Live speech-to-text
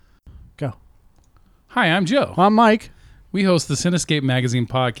Hi, I'm Joe. I'm Mike. We host the Cinescape Magazine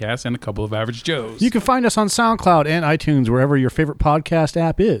podcast and a couple of average Joes. You can find us on SoundCloud and iTunes, wherever your favorite podcast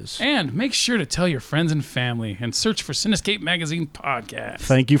app is. And make sure to tell your friends and family and search for Cinescape Magazine podcast.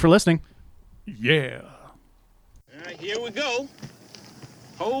 Thank you for listening. Yeah. All right, here we go.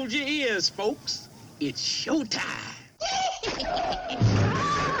 Hold your ears, folks. It's showtime.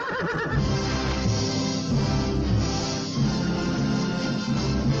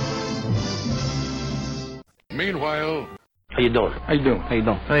 Meanwhile, How you doing? how you doing? How you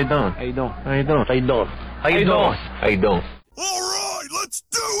doing? How you doing? How you doing? How you doing? How you doing? How you doing? How you doing? All right, let's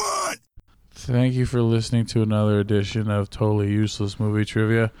do it! Thank you for listening to another edition of Totally Useless Movie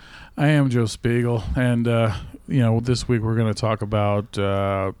Trivia. I am Joe Spiegel, and, this week we're going to talk about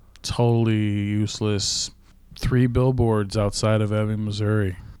totally useless 3 billboards outside of Ebbing,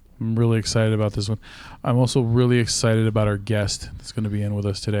 Missouri. I'm really excited about this one. I'm also really excited about our guest that's going to be in with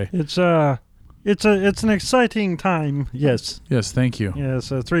us today. It's an exciting time. Yes. Yes, thank you.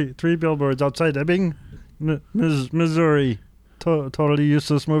 Yes. Three billboards outside Ebbing, Missouri. Totally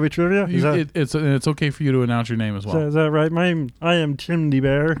useless movie trivia. It's okay for you to announce your name as well. Is that right? I am Tim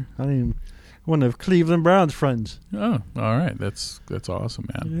DeBear. I am one of Cleveland Browns' friends. Oh, all right. That's awesome,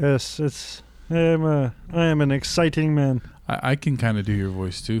 man. Yes. I am an exciting man. I can kind of do your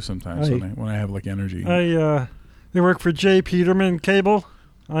voice too sometimes when I have like energy. I work for J. Peterman Cable.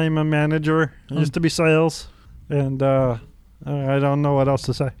 I'm a manager. I used to be sales, and I don't know what else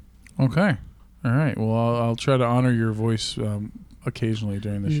to say. Okay. All right. Well, I'll try to honor your voice occasionally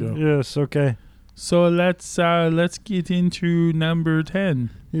during the show. Yes. Okay. So let's get into number 10.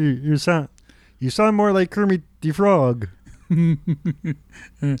 You sound more like Kermit the Frog.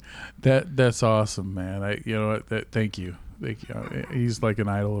 That's awesome, man. Thank you. He's like an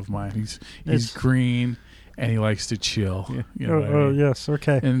idol of mine. He's green. And he likes to chill. Yeah. Yes,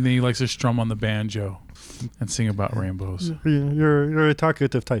 okay. And then he likes to strum on the banjo and sing about rainbows. You're a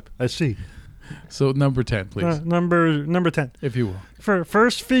talkative type. I see. So number 10, please. Number 10. If you will. For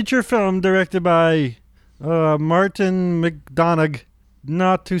first feature film directed by Martin McDonagh,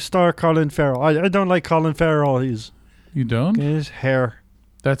 not to star Colin Farrell. I don't like Colin Farrell. You don't? His hair.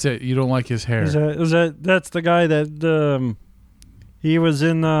 That's it. You don't like his hair. That's the guy that he was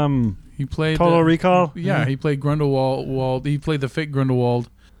in he played Total Recall? Yeah, he played Grindelwald. He played the fake Grindelwald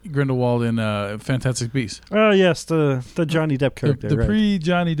in Fantastic Beasts. Oh, yes, the Johnny Depp character. The right.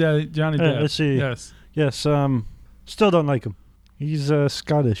 pre-Johnny Depp. I see. Yes. Yes, still don't like him. He's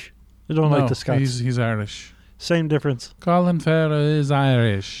Scottish. I don't like the Scots. He's Irish. Same difference. Colin Farrell is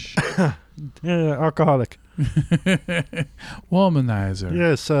Irish. Yeah, alcoholic. Womanizer.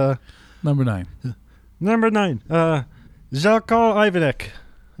 Yes. Number 9. Number 9. Željko Ivanek.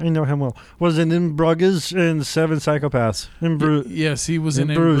 I know him well. Was in Bruges and 7 Psychopaths. Yes, he was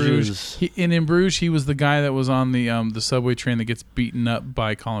in Bruges. In Bruges, he was the guy that was on the subway train that gets beaten up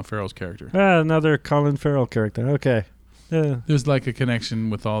by Colin Farrell's character. Another Colin Farrell character. Okay. Yeah. There's like a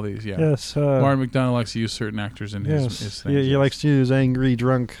connection with all these, yeah. Yes. Martin McDonagh likes to use certain actors in his things. Yeah, he likes to use angry,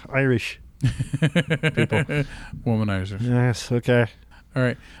 drunk Irish people. Womanizers. Yes, okay. All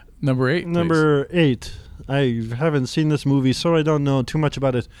right. Number 8, Number 8. I haven't seen this movie, so I don't know too much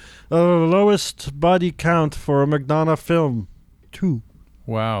about it. Lowest body count for a McDonagh film, 2.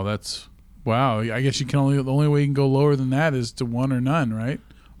 Wow, I guess the only way you can go lower than that is to 1 or none, right?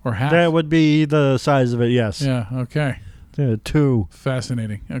 Or half. That would be the size of it, yes. Yeah, okay. 2.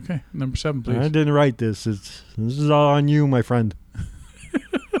 Fascinating. Okay, number 7, please. I didn't write this. This is all on you, my friend.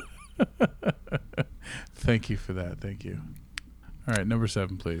 Thank you for that. Thank you. All right, number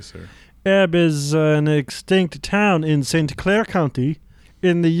 7, please, sir. Ebb is an extinct town in St. Clair County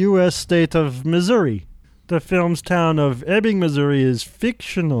in the U.S. state of Missouri. The film's town of Ebbing, Missouri is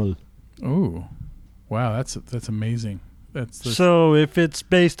fictional. Oh, wow, that's amazing. So if it's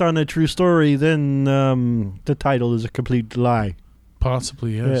based on a true story, then the title is a complete lie.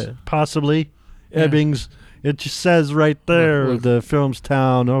 Possibly, yes. Yeah, possibly. Yeah. Ebbing's... It just says right there, look, the film's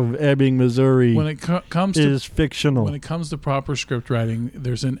town of Ebbing, Missouri when it comes is fictional. When it comes to proper script writing,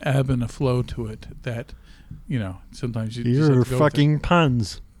 there's an ebb and a flow to it that, sometimes you just have to go fucking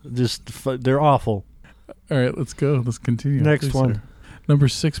puns. They're awful. All right, let's go. Let's continue. Next please, one. Sir. Number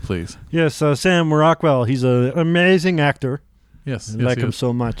 6, please. Yes, Sam Rockwell. He's an amazing actor. Yes, I like him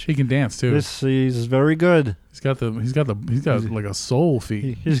so much. He can dance too. He's very good. He's got like a soul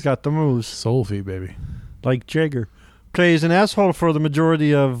feet. He's got the moves. Soul feet, baby. Like Jagger. Plays an asshole for the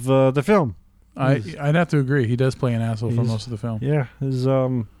majority of the film. I'd have to agree. He does play an asshole for most of the film. Yeah.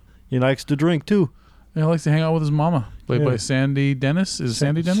 He likes to drink, too. He likes to hang out with his mama, played by Sandy Dennis. Is it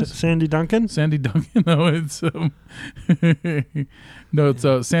Sandy Dennis? Sandy Duncan? Sandy Duncan? No, it's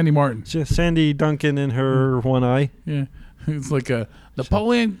Sandy Martin. Sandy Duncan in her one eye. Yeah, it's like a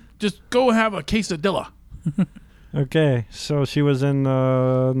Napoleon. Just go have a quesadilla. Okay, so she was in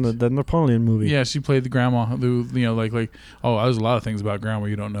the Napoleon movie. Yeah, she played the grandma. Who, there's a lot of things about grandma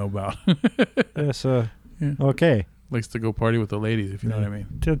you don't know about. Yes. Okay. Likes to go party with the ladies, if you know what I mean.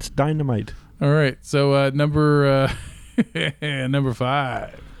 It's dynamite. All right, so number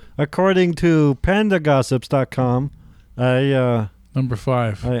 5. According to pandagossips.com, Number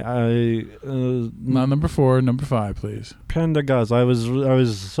 5. Not number 4, number 5, please. Panda Goss. I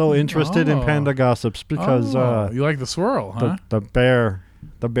was so interested in Panda Gossips because you like the swirl, huh? The bear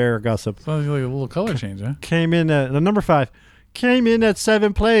gossip. Sounds like a little color change, huh? Came in at number 5. Came in at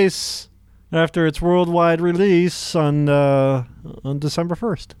 7th place after its worldwide release on December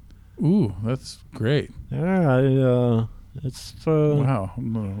 1st. Ooh, that's great. Yeah, it's wow.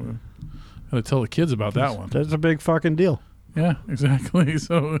 I'm gotta tell the kids about that one. That's a big fucking deal. Yeah, exactly.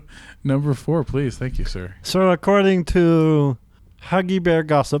 So, number 4, please. Thank you, sir. So, according to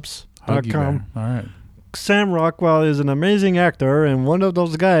HuggyBearGossips.com, all right. Sam Rockwell is an amazing actor and one of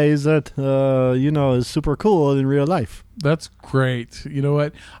those guys that, is super cool in real life. That's great. You know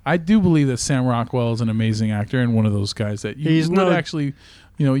what? I do believe that Sam Rockwell is an amazing actor and one of those guys that you would actually,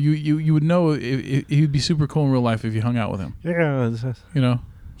 you would know he'd be super cool in real life if you hung out with him. Yeah.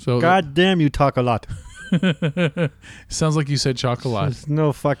 So God damn, you talk a lot. Sounds like you said chocolate. There's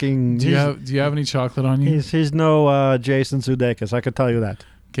no fucking. Do you have any chocolate on you? He's no Jason Sudeikis. I can tell you that.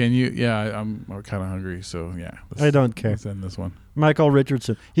 Can you? Yeah, I'm kind of hungry, so yeah. I don't care. Let's end this one. Michael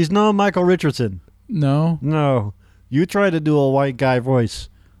Richardson. He's no Michael Richardson. No. You try to do a white guy voice.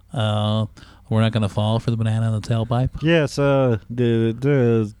 We're not gonna fall for the banana in the tailpipe. Yes.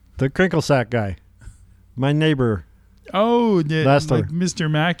 The crinkle sack guy. My neighbor. Oh, Lester. Like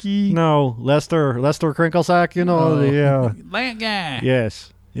Mr. Mackey? No, Lester Crinklesack, That guy.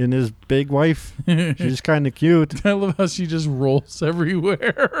 Yes, and his big wife. She's kind of cute. I love how she just rolls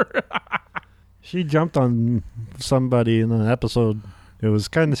everywhere. She jumped on somebody in an episode. It was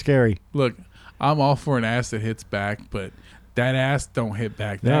kind of scary. Look, I'm all for an ass that hits back, but that ass don't hit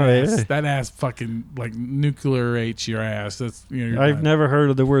back. That ass fucking like nuclear ate your ass. That's I've never heard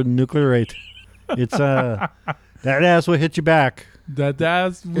of the word nuclearate. It's that ass will hit you back. That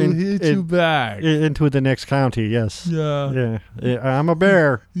ass will hit you back. Into the next county, yes. Yeah. I'm a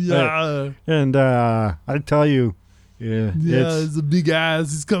bear. Yeah. And I tell you, it's a big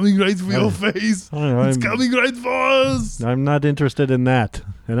ass. It's coming right for your face. It's coming right for us. I'm not interested in that.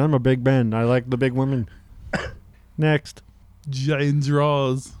 And I'm a big man. I like the big women. Next. Giant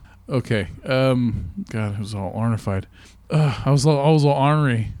draws. Okay. God, it was all ornified. I was all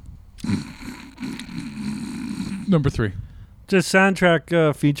ornery. Number 3. This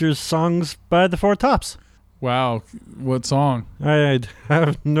soundtrack features songs by the Four Tops. Wow. What song? I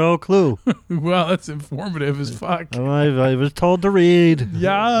have no clue. Well, that's informative as fuck. I was told to read.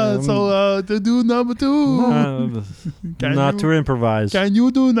 Yeah, so to do number 2. Not to improvise. Can you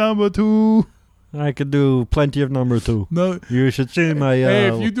do number 2? I could do plenty of number 2. No. You should see my...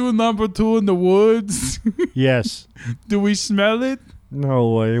 hey, if you do number 2 in the woods... Yes. Do we smell it?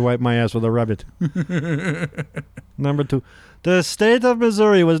 No, I wipe my ass with a rabbit. Number 2. The state of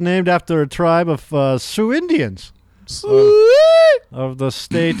Missouri was named after a tribe of Sioux Indians. Of the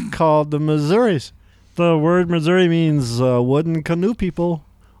state called the Missouris. The word Missouri means wooden canoe people,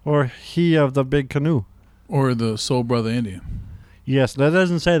 or he of the big canoe. Or the Soul Brother Indian. Yes, that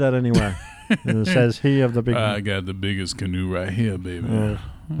doesn't say that anywhere. It says he of the big canoe. I got the biggest canoe right here, baby.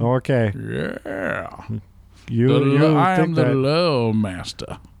 Okay. Yeah. I am the Love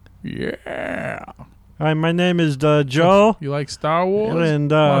Master. Yeah. Hi, my name is Joe. You like Star Wars? And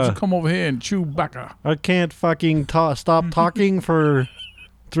why don't you come over here and Chewbacca? I can't fucking stop talking for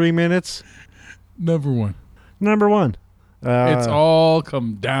 3 minutes. Number 1. It's all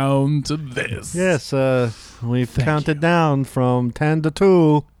come down to this. Yes, we've counted down from 10 to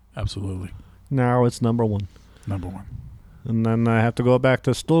 2. Absolutely. Now it's number 1. Number 1. And then I have to go back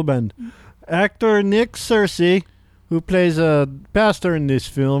to Stoolbend. Actor Nick Searcy, who plays a pastor in this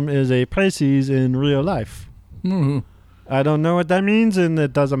film, is a Pisces in real life. Mm-hmm. I don't know what that means, and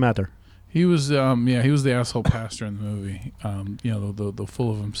it doesn't matter. He was, he was the asshole pastor in the movie. The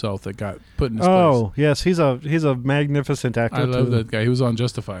full of himself that got put in his place. Oh, yes, he's a magnificent actor. I love that guy. He was on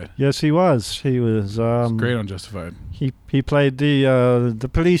Justified. Yes, he was. He was great on Justified. He played the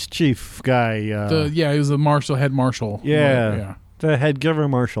police chief guy. He was the head marshal. Yeah. The head giver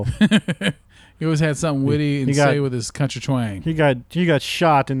marshal. He always had something witty and say with his country twang. He got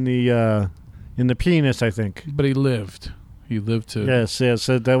shot in the the penis, I think. But he lived. He lived to. Yes.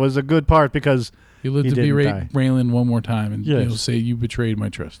 That was a good part because He lived he to be didn't die. Raylan one more time and Yes. say you betrayed my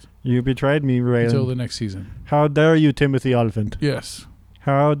trust You betrayed me, Ray. until the next season. How dare you, Timothy Oliphant? Yes.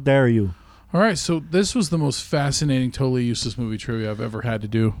 How dare you? All right, so this was the most fascinating, totally useless movie trivia I've ever had to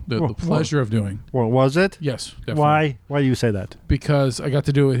do. The pleasure of doing. Well, was it? Yes, definitely. Why? Why do you say that? Because I got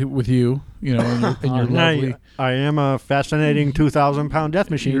to do it with you, and your lovely, I am a fascinating 2,000-pound death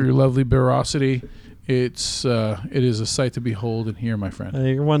machine. your lovely barosity. It is a sight to behold and hear, my friend.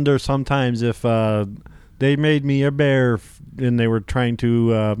 I wonder sometimes if they made me a bear and they were trying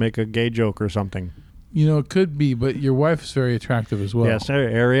to make a gay joke or something. It could be, but your wife is very attractive as well. Yes,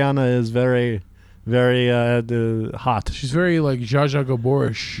 Ariana is very, very hot. She's very like Zsa Zsa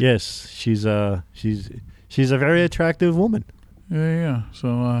Gaborish. Yes, she's a very attractive woman. Yeah.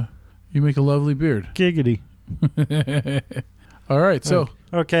 So you make a lovely beard. Giggity. All right, so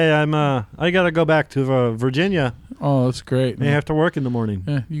Okay, I gotta go back to Virginia. oh, that's great. I have to work in the morning.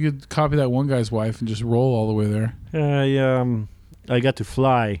 Yeah, you could copy that one guy's wife and just roll all the way there. I got to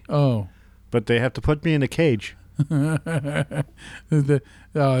fly, Oh. but they have to put me in a cage. There's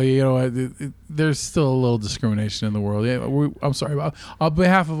still a little discrimination in the world. Yeah, I'm sorry. On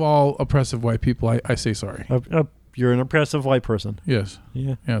behalf of all oppressive white people, I say sorry. You're an oppressive white person. Yes.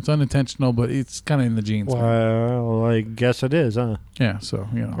 Yeah. Yeah, it's unintentional, but it's kind of in the genes. Well, I guess it is, huh? Yeah, so,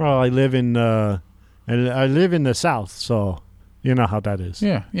 Well, I live in the South, so you know how that is.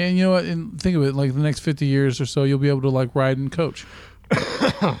 Yeah, and you know what? And think of it, like the next 50 years or so, you'll be able to like ride and coach.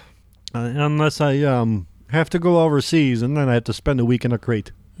 Unless I have to go overseas, and then I have to spend a week in a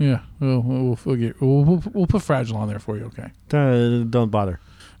crate. Yeah, we'll put Fragile on there for you, okay? Don't bother.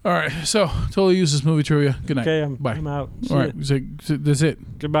 All right, so totally useless movie trivia. Good night. Okay, bye. I'm out. See All right, ya. so that's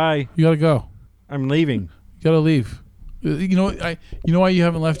it. Goodbye. You gotta go. I'm leaving. You gotta leave. You know why you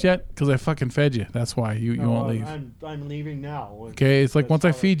haven't left yet? Because I fucking fed you. That's why you won't leave. I'm leaving now. Okay, it's like once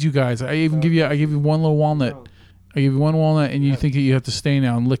I feed you guys, I give you one little walnut. I give you one walnut, and you think that you have to stay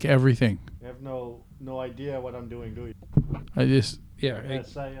now and lick everything. You have no idea what I'm doing, do you? Yes, get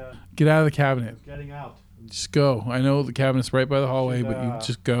out of the cabinet. Getting out. Just go. I know the cabinet's right by the hallway, but you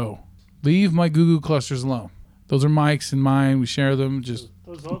just go. Leave my Goo Goo clusters alone. Those are Mike's and mine. We share them. Just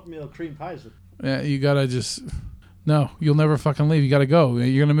those oatmeal cream pies. yeah, you gotta just. No, you'll never fucking leave. You gotta go.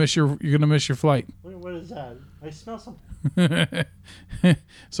 You're gonna miss your flight. What is that? I smell something.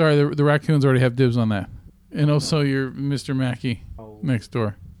 Sorry, the raccoons already have dibs on that. And also your Mr. Mackey next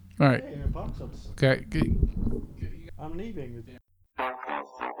door. All right. Okay. I'm leaving.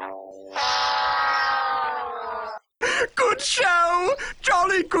 Good show!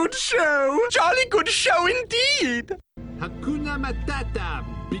 Jolly good show! Jolly good show indeed! Hakuna Matata,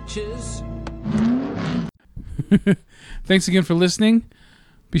 bitches. Thanks again for listening.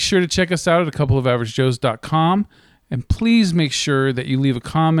 Be sure to check us out at acoupleofaveragejoes.com. And please make sure that you leave a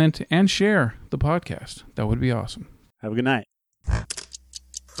comment and share the podcast. That would be awesome. Have a good night.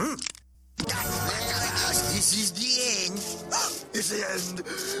 This is the end. It's the end.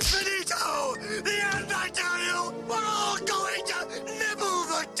 Finito! The end, I tell you! We're all going to nibble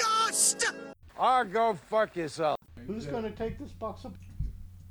the dust! Or go fuck yourself. Who's going to take this box up?